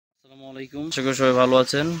আসসালামু আলাইকুম। আশা করি সবাই ভালো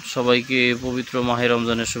আছেন। সবাইকে পবিত্র মাহে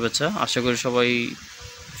রমজানের শুভেচ্ছা। আশা করি সবাই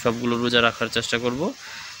সবগুলো রোজা রাখার চেষ্টা করব।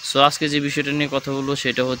 সো আজকে যে বিষয়টা নিয়ে কথা বলবো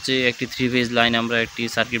সেটা হচ্ছে একটি 3 ফেজ লাইন আমরা একটি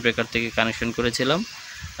সার্কিট ব্রেকার থেকে কানেকশন করেছিলাম।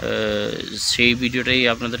 সেই ভিডিওটাই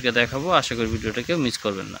আপনাদেরকে দেখাবো। আশা করি ভিডিওটা কেউ মিস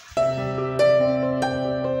করবেন না।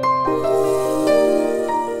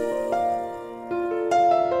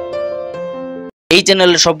 এই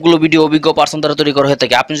চ্যানেলের সবগুলো ভিডিও অভিজ্ঞ পার্সন দ্বারা তৈরি করা হয়ে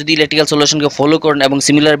থাকে। আপনি যদি ইলেকট্রিক্যাল সলিউশনকে ফলো করেন এবং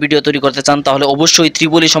সিমিলার ভিডিও তৈরি করতে চান তাহলে অবশ্যই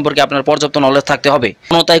ত্রিপলি সম্পর্কে আপনার পর্যাপ্ত নলেজ থাকতে হবে।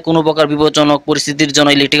 কোনোটাই কোনো প্রকার বিপজ্জনক পরিস্থিতির জন্য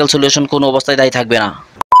ইলেকট্রিক্যাল সলিউশন কোনো অবস্থায় দায়ী থাকবে না।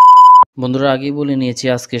 বন্ধুরা, আগেই বলে নিয়েছি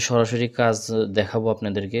আজকে সরাসরি কাজ দেখাবো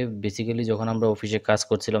আপনাদেরকে। বেসিক্যালি যখন আমরা অফিসে কাজ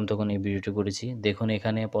করছিলাম তখন এই ভিডিওটি করেছি। দেখুন,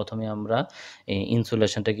 এখানে প্রথমে আমরা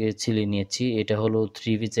ইনসুলেশনটাকে ছিলে নিয়েছি। এটা হলো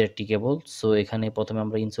 3 পিসের একটি কেবল। সো এখানে প্রথমে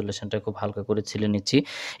আমরা ইনসুলেশনটা খুব হালকা করে ছিলে নিচ্ছি।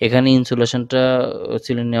 এখানে ইনসুলেশনটা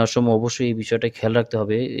ছিলে নেওয়ার সময় অবশ্যই এই বিষয়টা খেয়াল রাখতে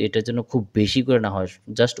হবে, এটার জন্য খুব বেশি করে না হয়।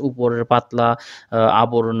 জাস্ট উপরের পাতলা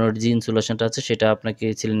আবরণের যে ইনসুলেশনটা আছে সেটা আপনাকে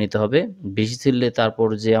ছিলে নিতে হবে। বেশি ছিললে তারপর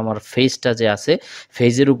যে আমার ফেসটা যে আছে,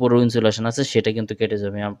 ফেজের উপরও ইনসুলেশন আছে, সেটা কিন্তু কেটে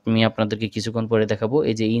যাবে। আমি আপনাদেরকে কিছুক্ষণ পরে দেখাবো।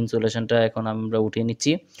 এই যে ইনসুলেশনটা এখন আমরা উঠিয়ে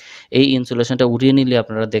নিচ্ছি। এই ইনসুলেশনটা উঠিয়ে নিলে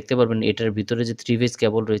আপনারা দেখতে পারবেন এটার ভিতরে যে 3 ফেজ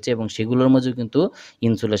কেবল রয়েছে এবং সেগুলোর মাঝেও কিন্তু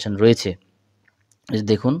ইনসুলেশন রয়েছে।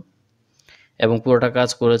 দেখুন, এবং পুরোটা কাজ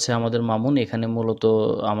করেছে আমাদের মামুন। এখানে মূলত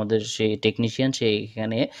আমাদের সেই টেকনিশিয়ান সে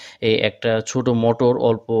এখানে এই একটা ছোট মোটর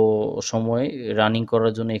অল্প সময় রানিং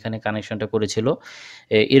করার জন্য এখানে কানেকশনটা করেছিল।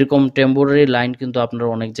 এরকম টেম্পোরারি লাইন কিন্তু আপনারা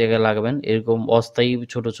অনেক জায়গায় লাগাবেন। এরকম অস্থায়ী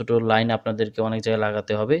ছোট ছোট লাইন আপনাদেরকে অনেক জায়গায়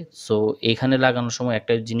লাগাতে হবে। সো এখানে লাগানোর সময়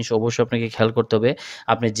একটা জিনিস অবশ্যই আপনাকে খেয়াল করতে হবে,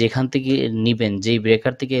 আপনি যেখান থেকে নিবেন, যেই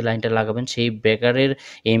ব্রেকার থেকে এই লাইনটা লাগাবেন সেই ব্রেকারের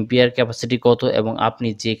এম্পিয়ার ক্যাপাসিটি কত এবং আপনি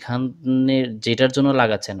যেখানে যেটার জন্য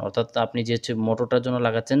লাগাচ্ছেন, অর্থাৎ আপনি যে মোটরটার জন্য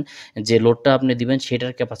লাগাচ্ছেন, যে লোডটা আপনি দিবেন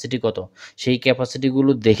সেটার ক্যাপাসিটি কত, সেই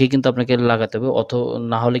ক্যাপাসিটিগুলো দেখে কিন্তু আপনাকে লাগাতে হবে।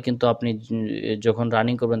 না হলে কিন্তু আপনি যখন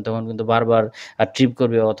রানিং করবেন তখন কিন্তু বারবার ট্রিপ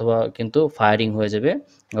করবে অথবা কিন্তু ফায়ারিং হয়ে যাবে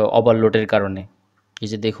ওভারলোডের কারণে। এই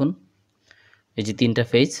যে দেখুন, এই যে 3টা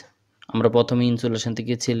ফেজ আমরা প্রথমে ইনসুলেশন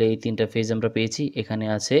থেকে ছিলে এই 3টা ফেজ আমরা পেয়েছি। এখানে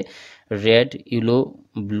আছে রেড, ইয়েলো,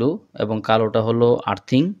 ব্লু এবং কালোটা হলো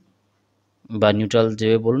আর্থিং বা নিউট্রাল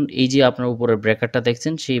যেভাবে বলুন। এই যে আপনার উপরে ব্রেকারটা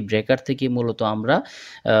দেখছেন, সেই ব্রেকার থেকে মূলত আমরা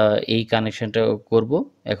এই কানেকশনটা করব।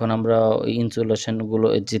 এখন আমরা ইনসুলেশনগুলো,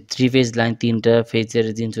 যে 3 ফেজ লাইন 3টা ফেজের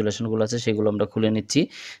যে ইনসুলেশনগুলো আছে সেগুলো আমরা খুলে নিচ্ছি,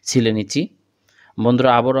 ছিলে নিচ্ছি। বন্ধুরা,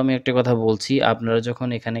 আবারও আমি একটা কথা বলছি, আপনারা যখন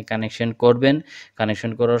এখানে কানেকশন করবেন,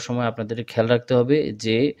 কানেকশন করার সময় আপনাদের খেয়াল রাখতে হবে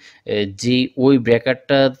যে যে ওই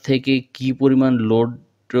ব্রেকারটা থেকে কি পরিমাণ লোড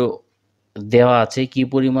দেওয়া আছে, কি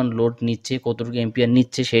পরিমাণ লোড নিচ্ছে, কতটুকু এম্পিয়ার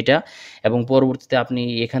নিচ্ছে সেটা, এবং পরবর্তীতে আপনি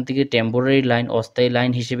এখান থেকে টেম্পোরারি লাইন, অস্থায়ী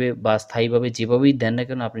লাইন হিসেবে বা স্থায়ীভাবে যেভাবেই দেন না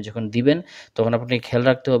কেন, আপনি যখন দিবেন তখন আপনাকে খেয়াল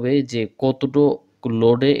রাখতে হবে যে কতটুকু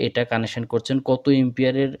লোডে এটা কানেকশন করছেন, কত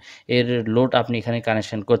এম্পিয়ারের লোড আপনি এখানে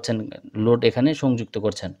কানেকশন করছেন, লোড এখানে সংযুক্ত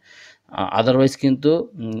করছেন। আদারওয়াইজ কিন্তু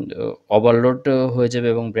ওভারলোড হয়ে যাবে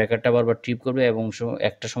এবং ব্রেকারটা বারবার ট্রিপ করবে এবং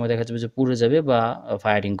একটা সময় দেখা যাবে যে পুড়ে যাবে বা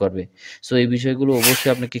ফায়ারিং করবে। সো এই বিষয়গুলো অবশ্যই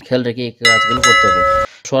আপনাকে খেয়াল রেখে এই কাজগুলো করতে হবে।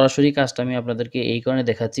 সরাসরি কাজটা আমি আপনাদেরকে এই কারণে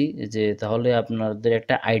দেখাচ্ছি যে তাহলে আপনাদের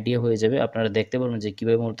একটা আইডিয়া হয়ে যাবে, আপনারা দেখতে পারবেন যে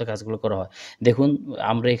কীভাবে মূলত কাজগুলো করা হয়। দেখুন,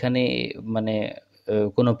 আমরা এখানে মানে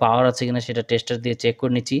কোনো পাওয়ার আছে কিনা সেটা টেস্টার দিয়ে চেক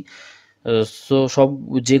করে নিচ্ছি। সো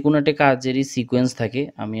যেকোনো একটা কাজেরই সিকোয়েন্স থাকে।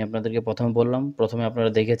 আমি আপনাদেরকে প্রথমে বললাম, প্রথমে আপনারা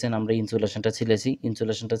দেখেছেন আমরা ইনসুলেশনটা ছিলেছি।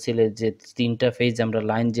 ইনসুলেশনটা ছিলে যে 3টা ফেজ আমরা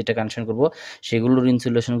লাইন যেটা কানেকশন করব সেগুলোর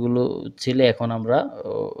ইনসুলেশনগুলো ছিলে এখন আমরা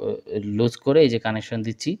লুজ করে এই যে কানেকশন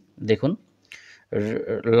দিচ্ছি। দেখুন,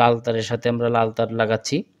 লাল তারের সাথে আমরা লাল তার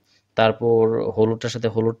লাগাচ্ছি, তারপর হলুদটার সাথে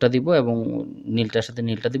হলুদটা দিব এবং নীলটার সাথে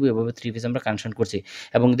নীলটা দিব। এভাবে 3 পিস আমরা কানেকশন করছি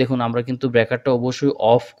এবং দেখুন আমরা কিন্তু ব্রেকারটা অবশ্যই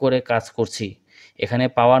অফ করে কাজ করছি। এখানে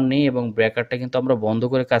পাওয়ার নেই এবং ব্রেকারটা কিন্তু আমরা বন্ধ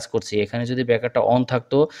করে কাজ করছি। এখানে যদি ব্রেকারটা অন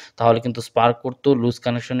থাকতো তাহলে কিন্তু স্পার্ক করতো, লুজ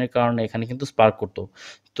কানেকশনের কারণে এখানে কিন্তু স্পার্ক করতো।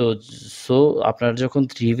 তো সো আপনারা যখন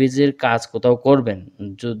 3 ফেজের কাজ কোথাও করবেন,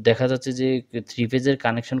 দেখা যাচ্ছে যে 3 ফেজের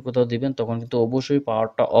কানেকশন কোথাও দিবেন তখন কিন্তু অবশ্যই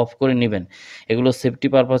পাওয়ারটা অফ করে নেবেন। এগুলো সেফটি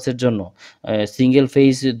পারপাসের জন্য। সিঙ্গেল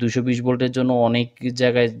ফেজ 220 ভোল্টের জন্য অনেক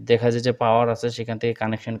জায়গায় দেখা যায় যে পাওয়ার আছে, সেখান থেকে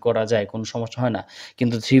কানেকশন করা যায়, কোনো সমস্যা হয় না।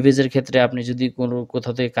 কিন্তু 3 ফেজের ক্ষেত্রে আপনি যদি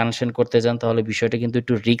কোথাও থেকে কানেকশন করতে যান তাহলে বিষয়টা কিন্তু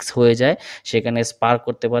একটু রিস্ক হয়ে যায়। সেখানে স্পার্ক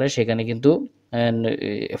করতে পারে, সেখানে কিন্তু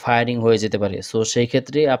ফায়ারিং হয়ে যেতে পারে। সো সেই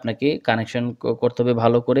ক্ষেত্রে আপনাকে কানেকশন করতে হবে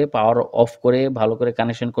ভালো করে, পাওয়ার অফ করে ভালো করে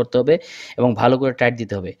কানেকশন করতে হবে এবং ভালো করে টাইট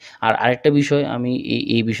দিতে হবে। আর আরেকটা বিষয় আমি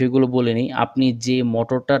এই বিষয়গুলো বলে নিই, আপনি যে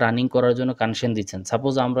মোটরটা রানিং করার জন্য কানেকশন দিচ্ছেন,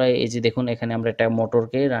 সাপোজ আমরা এই যে দেখুন এখানে আমরা একটা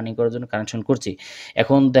মোটরকে রানিং করার জন্য কানেকশন করছি।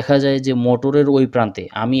 এখন দেখা যায় যে মোটরের ওই প্রান্তে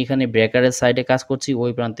আমি এখানে ব্রেকারের সাইডে কাজ করছি,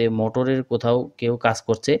 ওই প্রান্তে মোটরের কোথাও কেউ কাজ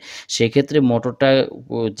করছে। সেক্ষেত্রে মোটরটা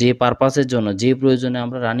যে পারপাসের জন্য, যে প্রয়োজনে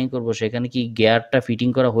আমরা রানিং করব, সেখানে কি গিয়ারটা ফিটিং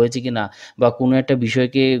করা হয়েছে কিনা বা কোনো একটা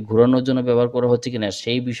বিষয়কে ঘোরানোর জন্য ব্যবহার করা হচ্ছে কিনা,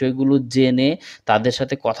 সেই বিষয়গুলো জেনে তাদের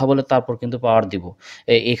সাথে কথা বলে তারপর কিন্তু পাওয়ার দিব।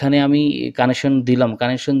 এখানে আমি কানেকশন দিলাম,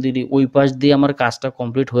 কানেকশন দিলে ওই পাশ দিয়ে আমার কাজটা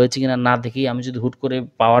কমপ্লিট হয়েছে কিনা না দেখেই আমি যদি হুট করে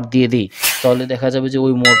পাওয়ার দিয়ে দিই, তাহলে দেখা যাবে যে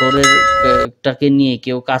ওই মোটরের টাকে নিয়ে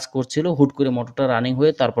কেউ কাজ করছিল, হুট করে মোটরটা রানিং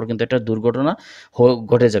হয়ে তারপর কিন্তু একটা দুর্ঘটনা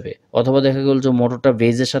ঘটে যাবে। অথবা দেখা গেল যে মোটরটা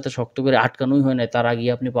বেজের সাথে শক্ত করে আটকানোই হয় নাই, তার আগে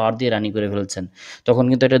আপনি পাওয়ার দিয়ে রানিং করে ফেলছেন, তখন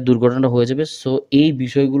কিন্তু একটা দুর্ঘটনা হয়ে যাবে। সো এই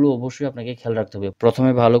বিষয়গুলো অবশ্যই আপনাকে খেয়াল রাখতে হবে।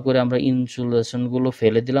 প্রথমে ভালো করে আমরা ইনসুলেশনগুলো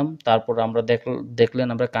ফেলে দিলাম, তারপর আমরা দেখলেন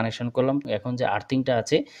আমরা কানেকশন করলাম। এখন যে আর্থিংটা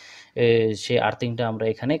আছে সেই আর্থিংটা আমরা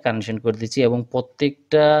এখানে কানেকশন করে দিচ্ছি এবং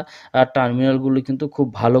প্রত্যেকটা টার্মিনালগুলো কিন্তু খুব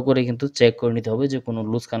ভালো করে কিন্তু চেক করে নিতে হবে যে কোনো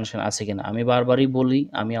লুজ কানেকশন আছে কিনা। আমি বারবারই বলি,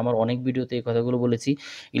 আমি আমার অনেক ভিডিওতে এই কথাগুলো বলেছি,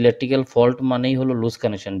 ইলেকট্রিক্যাল ফল্ট মানেই হলো লুজ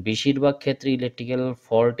কানেকশন। বেশিরভাগ ক্ষেত্রে ইলেকট্রিক্যাল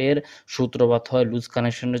ফল্টের সূত্রপাত হয় লুজ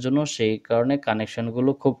কানেকশনের জন্য। সেই কারণে কানেকশনগুলো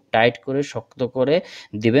খুব টাইট করে শক্ত করে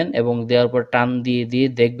দিবেন এবং দেওয়ার পর টান দিয়ে দিয়ে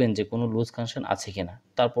দেখবেন যে কোনো লুজ কানেকশন আছে কিনা।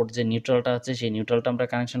 তারপর যে নিউট্রালটা আছে সেই নিউট্রালটা আমরা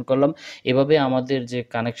কানেকশন করলাম। এভাবে আমাদের যে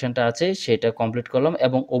কানেকশনটা আছে সেটা কমপ্লিট করলাম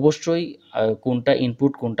এবং অবশ্যই কোনটা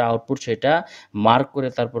ইনপুট কোনটা আউটপুট সেটা মার্ক করে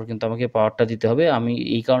তারপর কিন্তু আমাকে পাওয়ারটা দিতে হবে। আমি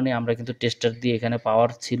এই কারণে আমরা কিন্তু টেস্টার দিয়ে এখানে পাওয়ার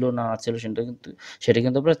ছিল না ছিল সেটা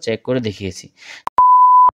কিন্তু আমরা চেক করে দেখিয়েছি।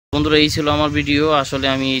 বন্ধুরা, এই ছিল আমার ভিডিও। আসলে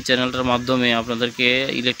আমি এই চ্যানেলটার মাধ্যমে আপনাদেরকে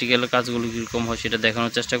ইলেকট্রিক্যাল কাজগুলো কীরকম হয় সেটা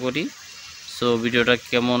দেখানোর চেষ্টা করি। সো ভিডিওটা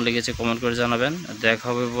কেমন লেগেছে কমেন্ট করে জানাবেন। দেখা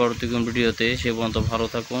হবে পরবর্তী কোন ভিডিওতে। সে পর্যন্ত ভালো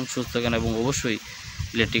থাকুন, সুস্থ থাকুন এবং অবশ্যই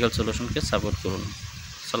ইলেকট্রিক্যাল সলিউশনকে সাপোর্ট করুন।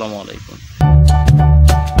 আসসালামু আলাইকুম।